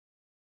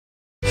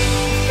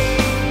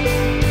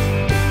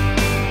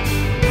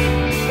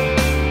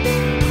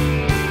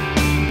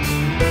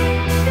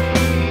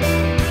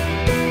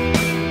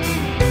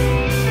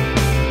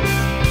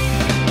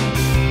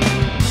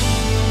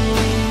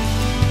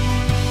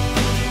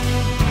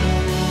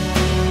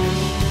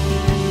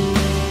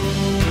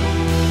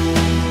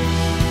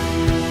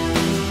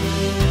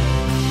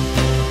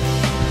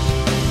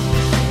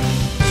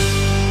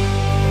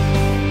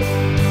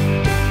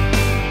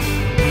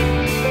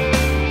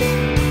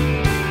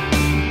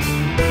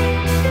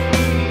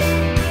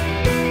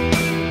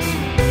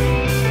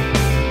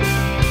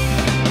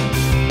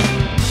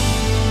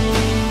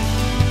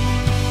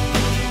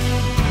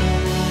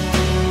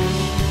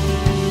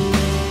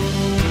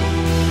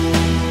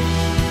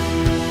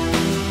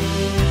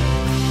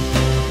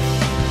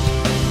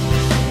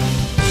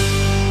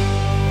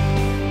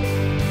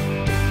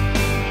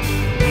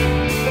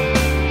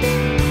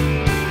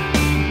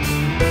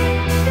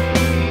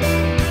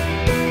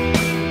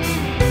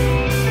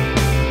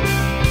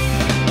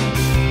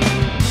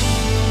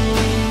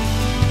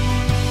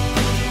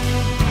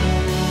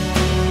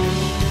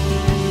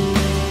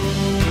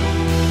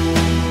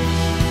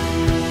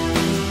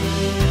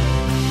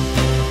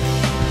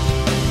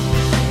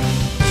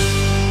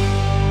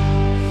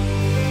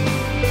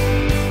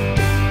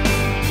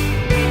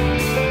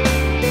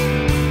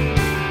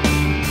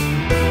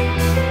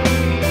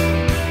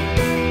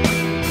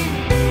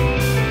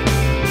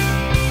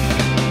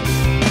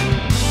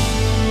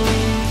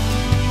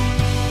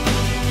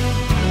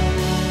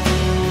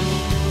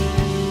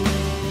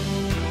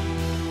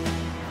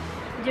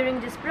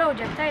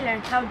project I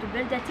learned how to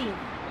build a team.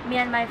 Me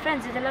and my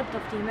friends did a lot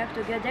of teamwork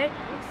together,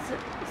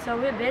 so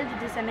we built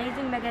this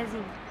amazing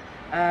magazine.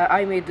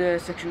 I made a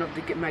section of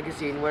the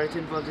magazine where it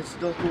involved its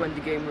docu and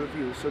the game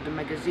review, so the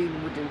magazine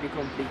wouldn't be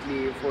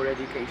completely for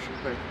education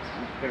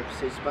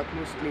purposes, but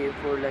mostly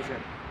for leisure.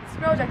 This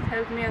project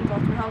helped me and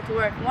taught me how to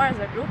work more as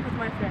a group with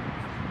my friends.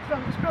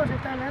 From this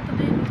project I learned to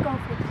deal with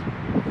conflicts.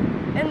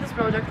 In this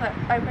project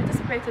I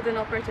participated in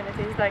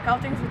opportunities like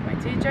outings with my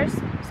teachers,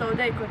 so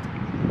they could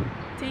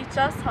teach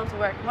us how to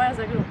work more as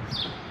a group.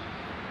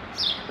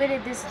 We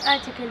did this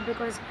article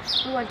because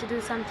we want to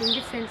do something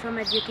different from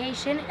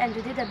education, and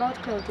we did about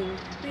clothing.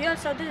 We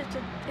also did it to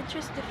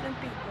interest different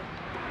people.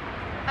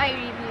 I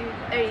reviewed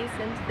a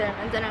recent film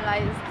and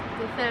analyzed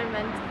the film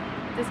and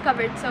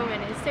discovered so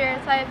many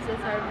stereotypes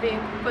that are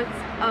being put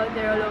out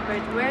there all over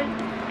the world,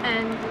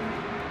 and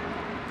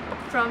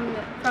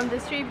from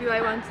this review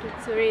I wanted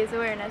to raise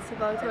awareness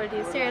about all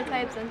these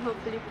stereotypes and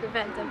hopefully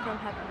prevent them from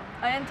happening.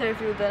 I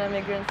interviewed an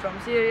immigrant from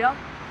Syria.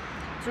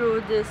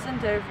 Through this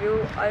interview,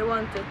 I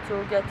wanted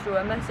to get through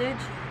a message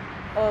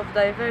of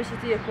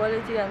diversity,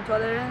 equality and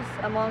tolerance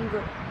among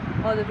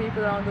all the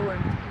people around the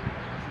world.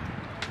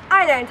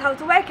 I learned how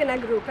to work in a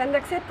group and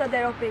accept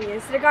their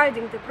opinions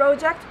regarding the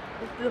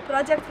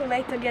project we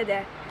made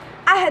together.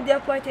 I had the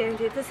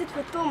opportunity to sit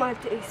with two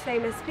Maltese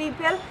famous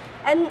people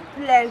and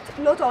learned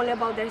not only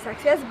about their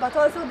success but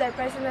also their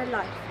personal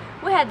life.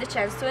 We had the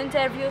chance to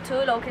interview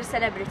two local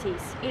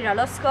celebrities, Ira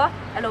Losco,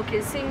 a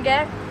local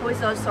singer who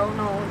is also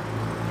known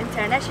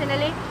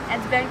internationally,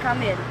 and Ben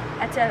Kamil,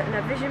 a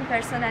television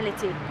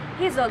personality.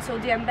 He is also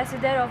the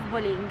ambassador of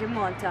bullying in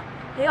Malta.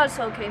 He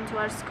also came to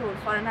our school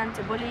for an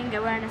anti-bullying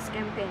awareness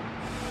campaign.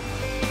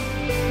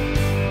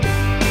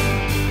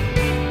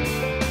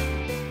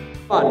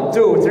 1,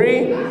 2,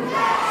 3.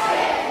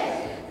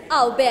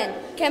 Aw Ben,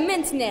 kemm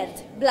int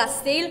nerd, bla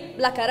stil,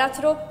 bla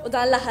karattru u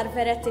dan l-aħħar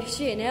veret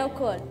tiħxini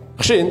wkoll.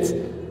 X'int?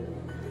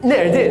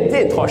 Nerd int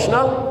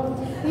tħoxna?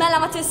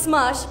 Mela ma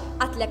tismax,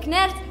 għatlek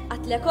nerd,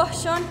 għatlek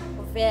oħxon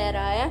u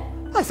vera,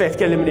 Għalfejn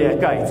tkellimni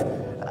hekk għajt.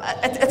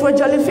 Qed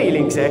weġġa'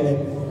 l-feelings hekk.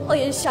 U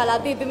jinxala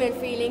bibi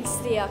mill-feelings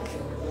tiegħek.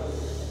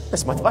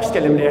 Isma' tibqax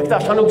tkellimni hekk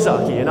tax ħanu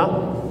gżaki jiena.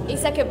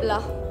 Isek ibla.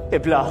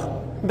 Ibla,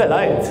 bella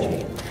int.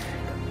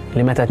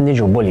 Li meta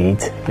tniġu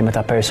bullied, li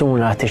meta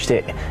persuna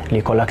tixtieq li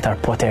jkollha aktar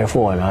poter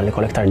fuqna, li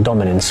jkollha aktar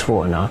dominance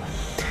fuqna,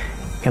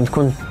 kemm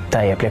tkun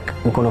tajjeb li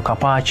nkunu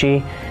kapaċi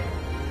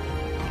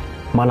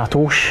ma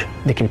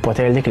nagħtux dik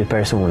il-poter dik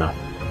il-persuna.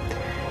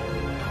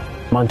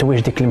 Ma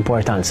ntuwix dik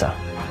l-importanza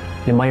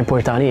li ma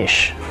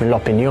jimportanix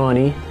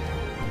mill-opinjoni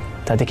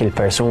ta' dik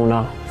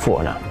il-persuna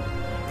fuqna.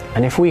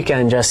 And if we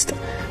can just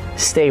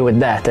stay with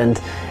that and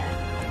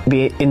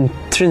be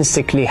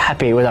intrinsically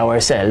happy with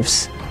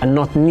ourselves and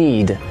not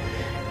need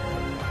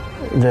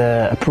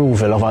the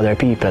approval of other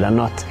people and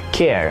not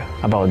care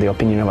about the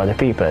opinion of other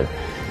people,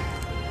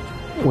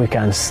 we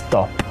can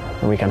stop,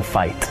 we can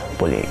fight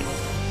bullying.